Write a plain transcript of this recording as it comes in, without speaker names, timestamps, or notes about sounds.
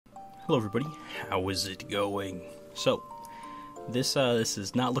Hello everybody, how is it going? So, this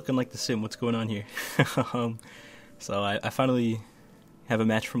is not looking like the sim. What's going on here? So I finally have a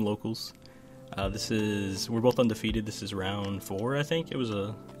match from locals. We're both undefeated. This is round 4, I think. It was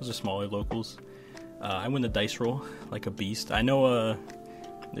a smaller locals. I win the dice roll like a beast. I know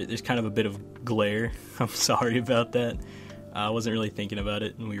there's kind of a bit of glare. I'm sorry about that. I wasn't really thinking about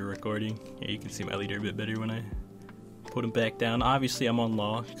it when we were recording. Here you can see my leader a bit better when I put him back down. Obviously I'm on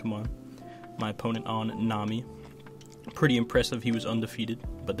law. Come on. My opponent on Nami. Pretty impressive. He was undefeated,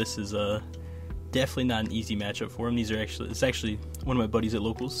 but this is definitely not an easy matchup for him. It's actually one of my buddies at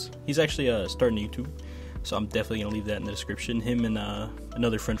locals. He's actually starting YouTube, so I'm definitely gonna leave that in the description. Him and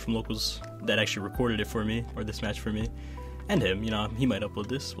another friend from locals that actually recorded it for me, or this match for me, and him. You know, he might upload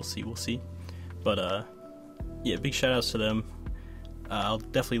this. We'll see. But yeah, big shout outs to them. I'll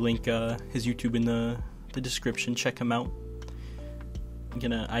definitely link his YouTube in the description. Check him out. I'm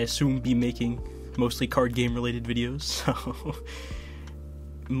gonna, I assume, be making mostly card game related videos, so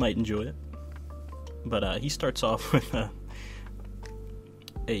might enjoy it. But he starts off with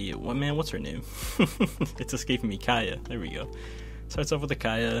what's her name? It's escaping me. Kaya. There we go. Starts off with a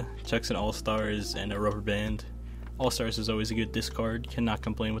Kaya, chucks an All-Stars and a Rubber Band. All-Stars is always a good discard. Cannot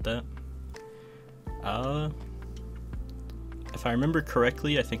complain with that. If I remember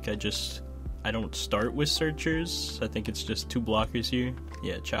correctly, I think I don't start with searchers. I think it's just 2 blockers here.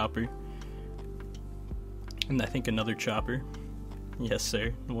 Yeah, chopper. And I think another chopper. Yes,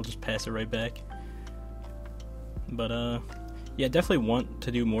 sir. And we'll just pass it right back. But, yeah, definitely want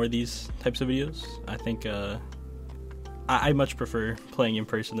to do more of these types of videos. I think, I much prefer playing in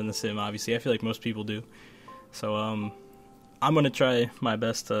person than the sim, obviously. I feel like most people do. So, I'm gonna try my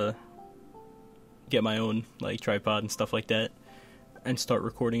best to get my own, like, tripod and stuff like that, and start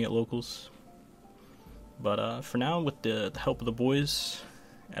recording at locals. But for now, with the help of the boys,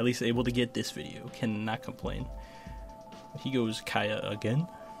 at least able to get this video. Cannot complain. He goes Kaya again,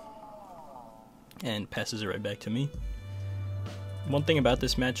 and passes it right back to me. One thing about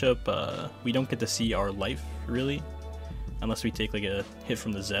this matchup, we don't get to see our life, really, unless we take like a hit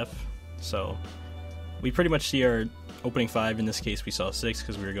from the Zeph. So we pretty much see our opening 5. In this case, we saw 6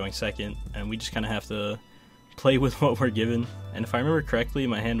 because we were going second, and we just kind of have to play with what we're given. And if I remember correctly,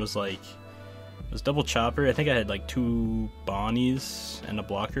 my hand was like, it was double chopper. I think I had like 2 Bonnies and a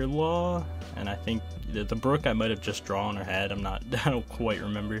blocker law, and I think the Brook I might have just drawn or had. I don't quite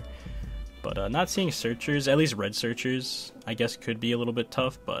remember. But not seeing searchers, at least red searchers, I guess could be a little bit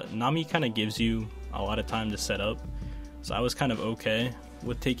tough, but Nami kind of gives you a lot of time to set up. So I was kind of okay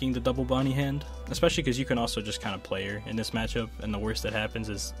with taking the double Bonnie hand, especially because you can also just kind of play her in this matchup, and the worst that happens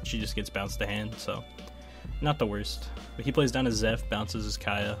is she just gets bounced to hand, so not the worst. But he plays down a Zeph, bounces his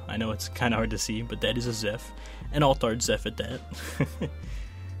Kaya. I know it's kind of hard to see, but that is a Zeph, an alt-art Zeph at that.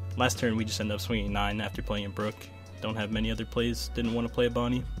 Last turn we just ended up swinging 9 after playing a Brook. Don't have many other plays, didn't want to play a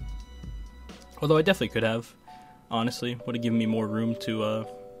Bonnie. Although I definitely could have, honestly. Would have given me more room to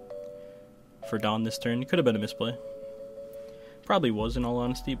for Dawn this turn. It could have been a misplay. Probably was, in all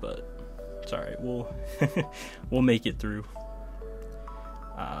honesty, but it's alright. We'll make it through.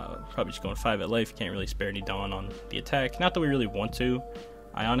 Probably just going 5 at life. Can't really spare any Dawn on the attack. Not that we really want to.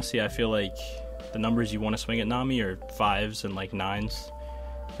 I feel like the numbers you want to swing at Nami are 5s and like 9s.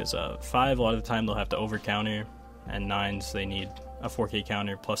 Because 5, a lot of the time they'll have to over counter, and 9s they need a 4K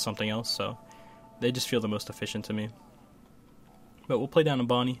counter plus something else, so they just feel the most efficient to me. But we'll play down a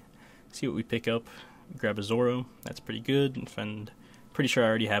Bonnie, see what we pick up. Grab a Zoro, that's pretty good, and pretty sure I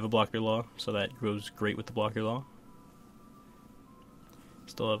already have a blocker law, so that goes great with the blocker law.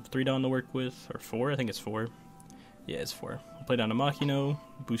 Still have 3 Dawn to work with, or 4, I think it's 4. Yeah, it's 4. We'll play down a Makino,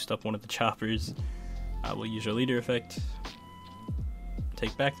 boost up one of the choppers. We'll use our leader effect,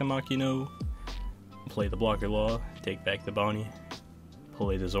 take back the Makino, play the blocker law, take back the Bonnie,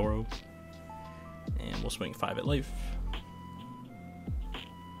 play the Zoro, and we'll swing 5 at life.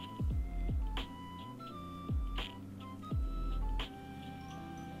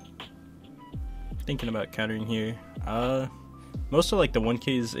 Thinking about countering here. Most of like the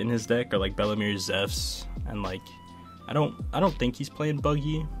 1Ks in his deck are like Bellamir's Zephs, and like I don't think he's playing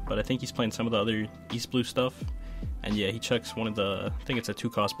Buggy, but I think he's playing some of the other East Blue stuff. And yeah, he chucks one of the, I think it's a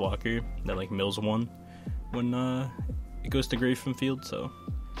 2-cost blocker that like mills 1 when it goes to grave from field. So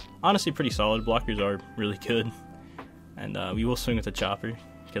honestly, pretty solid. Blockers are really good, and we will swing with the chopper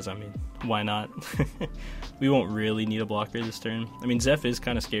because I mean, why not? We won't really need a blocker this turn. I mean, Zeph is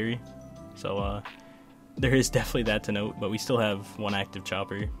kind of scary, so there is definitely that to note. But we still have 1 active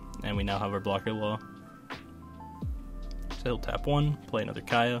chopper, and we now have our blocker law. So he'll tap 1, play another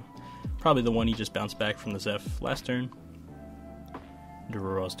Kaya. Probably the one he just bounced back from the Zeph last turn.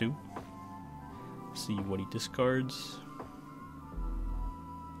 Draws 2. See what he discards.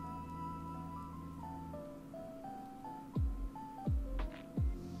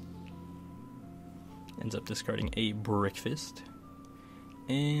 Ends up discarding a Breakfast.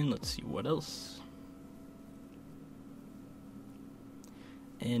 And let's see what else.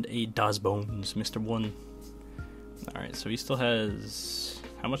 And a Das Bones, Mr. 1. Alright, so he still has...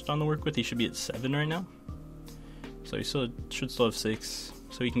 How much Dawn to work with? He should be at 7 right now. So he should still have 6.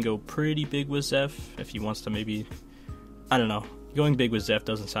 So he can go pretty big with Zeph if he wants to maybe... I don't know. Going big with Zeph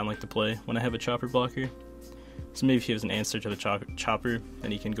doesn't sound like the play when I have a Chopper blocker. So maybe if he has an answer to the Chopper,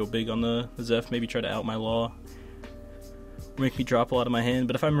 then he can go big on the Zeph, maybe try to out my Law. Make me drop a lot of my hand.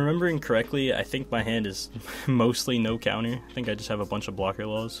 But if I'm remembering correctly, I think my hand is mostly no counter. I think I just have a bunch of blocker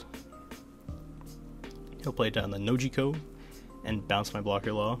Laws. He'll play down the Nojiko and bounce my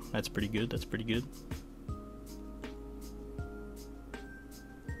blocker Law. That's pretty good, that's pretty good.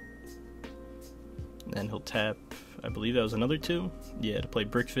 Then he'll tap, I believe that was another 2. Yeah, to play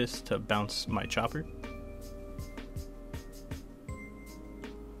Breakfast to bounce my Chopper.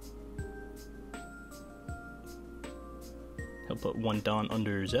 He'll put 1 Dawn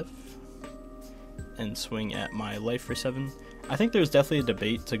under Zeph and swing at my life for 7. I think there's definitely a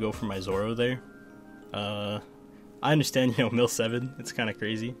debate to go for my Zoro there. I understand, you know, mill 7, it's kind of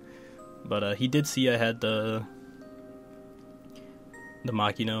crazy. But he did see I had the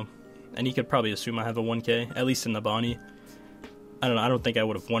Makino, and he could probably assume I have a 1k, at least in the Bonnie. I don't know, I don't think I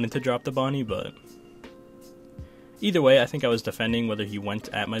would have wanted to drop the Bonnie, but either way, I think I was defending whether he went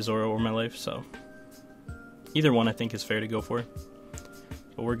at my Zoro or my life, so either one I think is fair to go for.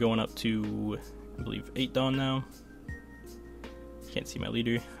 But we're going up to, I believe, 8 Dawn now. Can't see my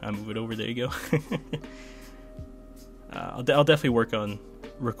leader. I move it over, there you go. I'll definitely work on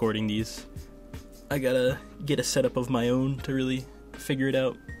recording these. I gotta get a setup of my own to really figure it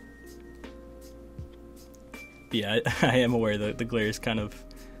out. But yeah, I am aware that the glare is kind of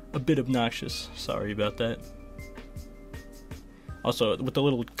a bit obnoxious. Sorry about that. Also, with the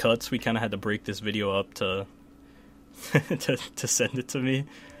little cuts, we kind of had to break this video up to to send it to me,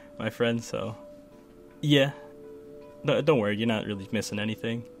 my friend, so yeah. No, don't worry, you're not really missing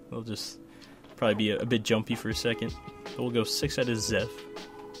anything. It'll just probably be a bit jumpy for a second. So we'll go 6 at his Zeph.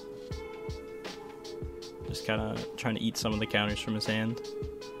 Just kind of trying to eat some of the counters from his hand.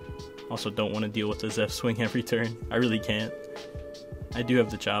 Also don't want to deal with the Zeph swing every turn. I really can't. I do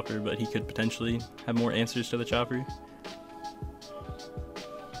have the Chopper, but he could potentially have more answers to the Chopper.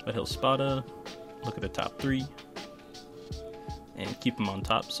 But he'll Spada, look at the top 3, and keep him on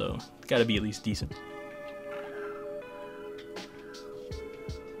top, so it's gotta be at least decent.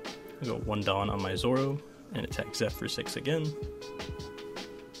 I'll go 1 Dawn on my Zoro, and attack Zeph for 6 again.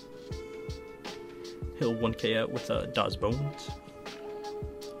 He'll 1k out with Das Bones.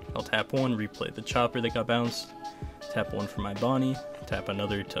 I'll tap 1, replay the Chopper that got bounced, tap 1 for my Bonnie, tap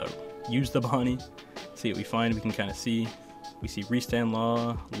another to use the Bonnie, see what we find. We can kind of see. We see Restand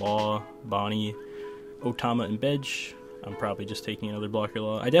Law, Bonnie, Otama, and Bedge. I'm probably just taking another blocker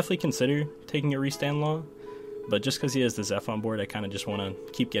Law. I definitely consider taking a Restand Law, but just because he has the Zeph on board, I kind of just want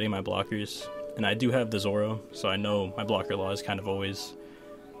to keep getting my blockers. And I do have the Zoro, so I know my blocker Law is kind of always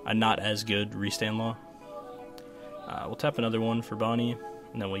a not as good Restand Law. We'll tap another 1 for Bonnie,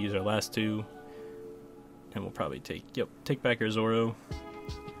 and then we'll use our last 2, and we'll probably take back our Zoro,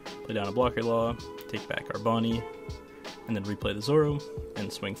 play down a blocker Law, take back our Bonnie, and then replay the Zoro,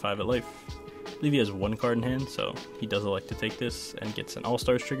 and swing 5 at life. I believe he has 1 card in hand, so he does elect to take this, and gets an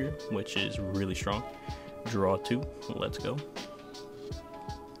All-Stars trigger, which is really strong. Draw 2, let's go.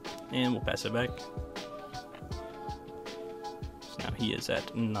 And we'll pass it back. So now he is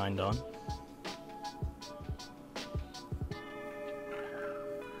at 9 Dawn.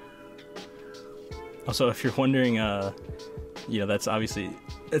 Also, if you're wondering, that's obviously,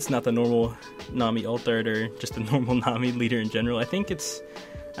 it's not the normal Nami alt art or just the normal Nami leader in general. I think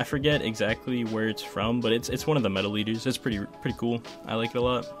I forget exactly where it's from, but it's one of the meta leaders. It's pretty cool. I like it a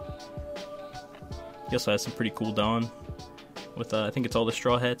lot. He also has some pretty cool Dawn with, I think it's all the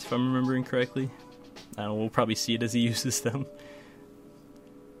Straw Hats, if I'm remembering correctly. I don't know, we'll probably see it as he uses them.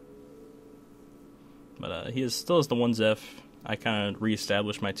 But he still has the 1 Zeph. I kind of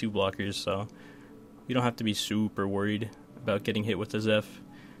re-established my 2 blockers, so you don't have to be super worried about getting hit with the Zeph,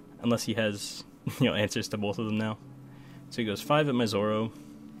 unless he has, answers to both of them now. So he goes 5 at my Zoro.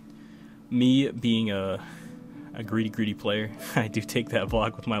 Me being a greedy player, I do take that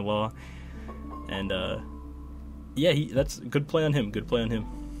block with my Law, and yeah, that's a good play on him. Good play on him.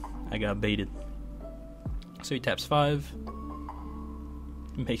 I got baited. So he taps 5,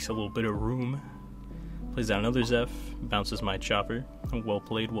 makes a little bit of room, plays down another Zeph, bounces my Chopper. Well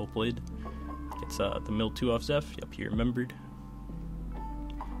played, well played. Gets the mill 2 off Zeph. Yep, he remembered.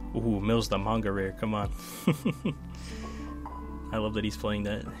 Ooh, mills the manga rare. Come on. I love that he's playing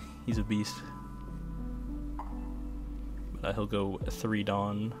that. He's a beast. But he'll go 3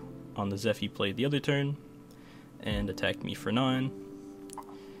 Dawn on the Zeph he played the other turn and attack me for 9.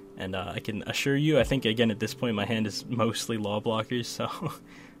 And I can assure you, I think again at this point my hand is mostly law blockers, so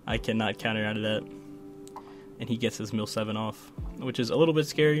I cannot counter out of that. And he gets his mill 7 off, which is a little bit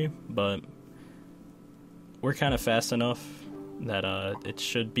scary, but we're kind of fast enough that it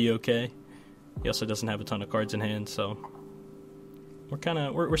should be okay. He also doesn't have a ton of cards in hand, so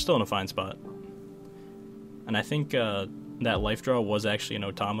we're still in a fine spot. And I think that life draw was actually an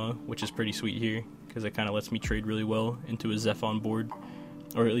Otama, which is pretty sweet here, because it kind of lets me trade really well into a Zeph on board,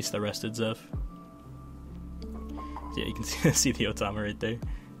 or at least the rested Zeph. So yeah, you can see the Otama right there.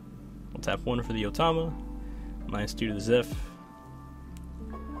 We'll tap 1 for the Otama, -2 to the Zeph.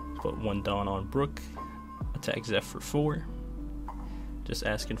 Put 1 Dawn on Brook, attack Zeph for 4. Just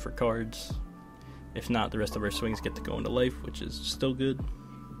asking for cards. If not, the rest of our swings get to go into life, which is still good.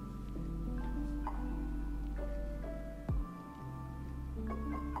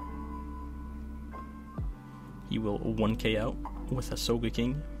 He will 1k out with a Soga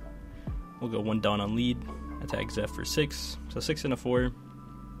King. We'll go 1 Dawn on lead, attack Zeph for 6. So 6 and a 4.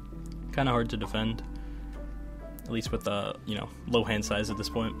 Kind of hard to defend, at least with low hand size at this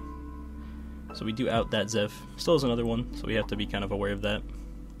point. So we do out that Zeph. Still has another one, so we have to be kind of aware of that.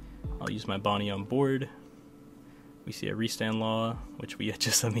 I'll use my Bonnie on board. We see a restand law, which we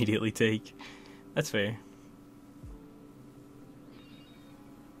just immediately take. That's fair.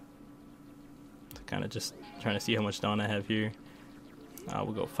 So kind of just trying to see how much Dawn I have here.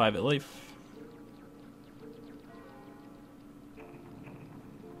 We'll go 5 at life.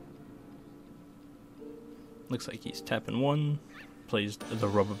 Looks like he's tapping 1. Plays the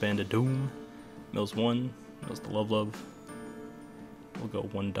Rubber Band of Doom. Mills 1. Mills the Love. We'll go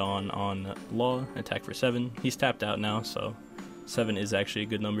 1 Dawn on Law. Attack for 7. He's tapped out now, so 7 is actually a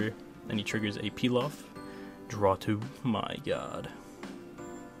good number. And he triggers a Pilaf. Draw 2. My god.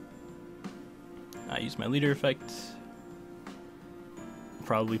 I use my leader effect.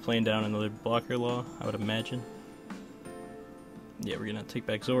 Probably playing down another blocker law, I would imagine. Yeah, we're gonna take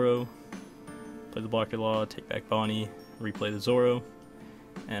back Zoro. Play the blocker law, take back Bonnie, replay the Zoro,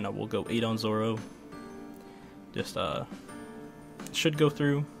 and we'll go 8 on Zoro. Just should go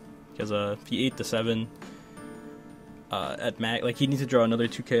through, because if he 8 to 7 at max, like he needs to draw another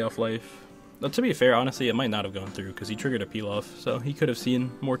 2k off life. But to be fair, honestly, it might not have gone through because he triggered a peel-off, so he could have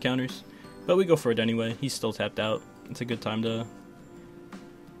seen more counters. But we go for it anyway. He's still tapped out. It's a good time to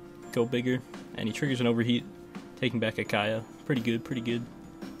go bigger, and he triggers an overheat, taking back a Kaya. Pretty good, pretty good.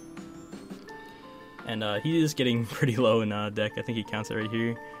 And he is getting pretty low in deck. I think he counts it right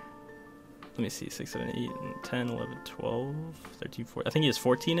here. Let me see, 6, 7, 8, 10, 11, 12, 13, 14. I think he has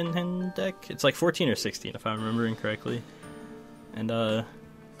 14 in hand deck. It's like 14 or 16 if I'm remembering correctly. And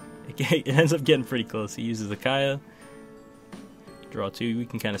it ends up getting pretty close. He uses a Kaya. Draw 2. We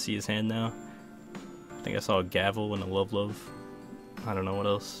can kind of see his hand now. I think I saw a Gavel and a Love. I don't know what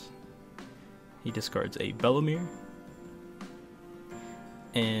else. He discards a Bellamere.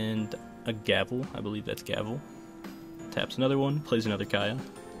 And a Gavel. I believe that's Gavel. Taps another one. Plays another Kaya.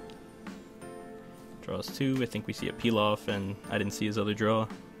 Draws 2. I think we see a peel-off, and I didn't see his other draw.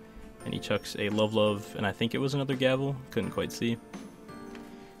 And he chucks a Love, and I think it was another Gavel. Couldn't quite see.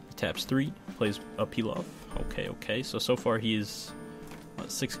 He taps 3. Plays a peel-off. Okay. So far he's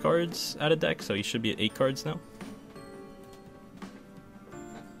 6 cards out of deck, so he should be at 8 cards now.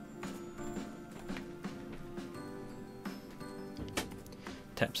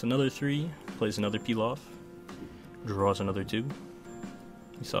 Taps another 3, plays another peel-off, draws another 2. You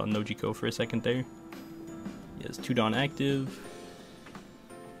saw Nojiko for a second there. He has 2 Dawn active.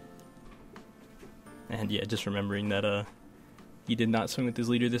 And yeah, just remembering that he did not swing with his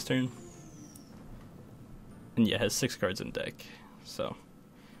leader this turn. And yeah, has 6 cards in deck. So,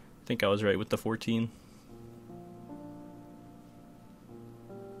 I think I was right with the 14.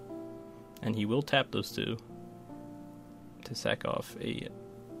 And he will tap those 2 to sack off a...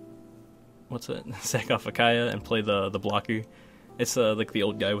 What's that? Sack off a Kaya and play the blocker. It's like the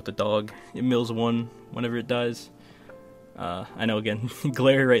old guy with the dog. It mills 1 whenever it dies. I know, again,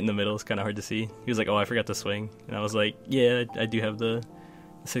 glare right in the middle is kind of hard to see. He was like, oh, I forgot to swing. And I was like, yeah, I do have the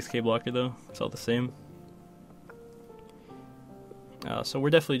 6k blocker though. It's all the same. So we're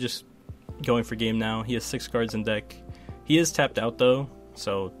definitely just going for game now. He has 6 cards in deck. He is tapped out though,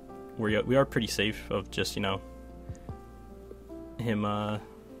 so we are pretty safe of just, you know, him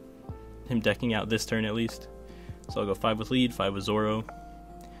decking out this turn at least. So I'll go 5 with lead, 5 with Zoro.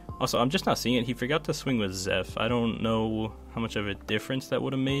 Also, I'm just not seeing it. He forgot to swing with Zeph. I don't know how much of a difference that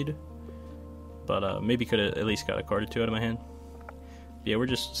would have made. But maybe could have at least got a card or two out of my hand. But yeah, we're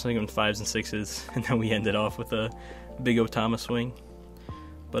just swinging 5s and 6s. And then we ended off with a big Otama swing.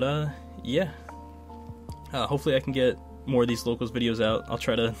 But yeah. Hopefully I can get more of these locals videos out. I'll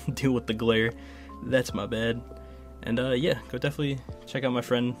try to deal with the glare. That's my bad. And yeah, go definitely check out my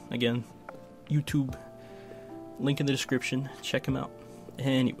friend again. YouTube. Link in the description. Check him out.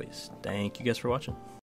 Anyways, thank you guys for watching.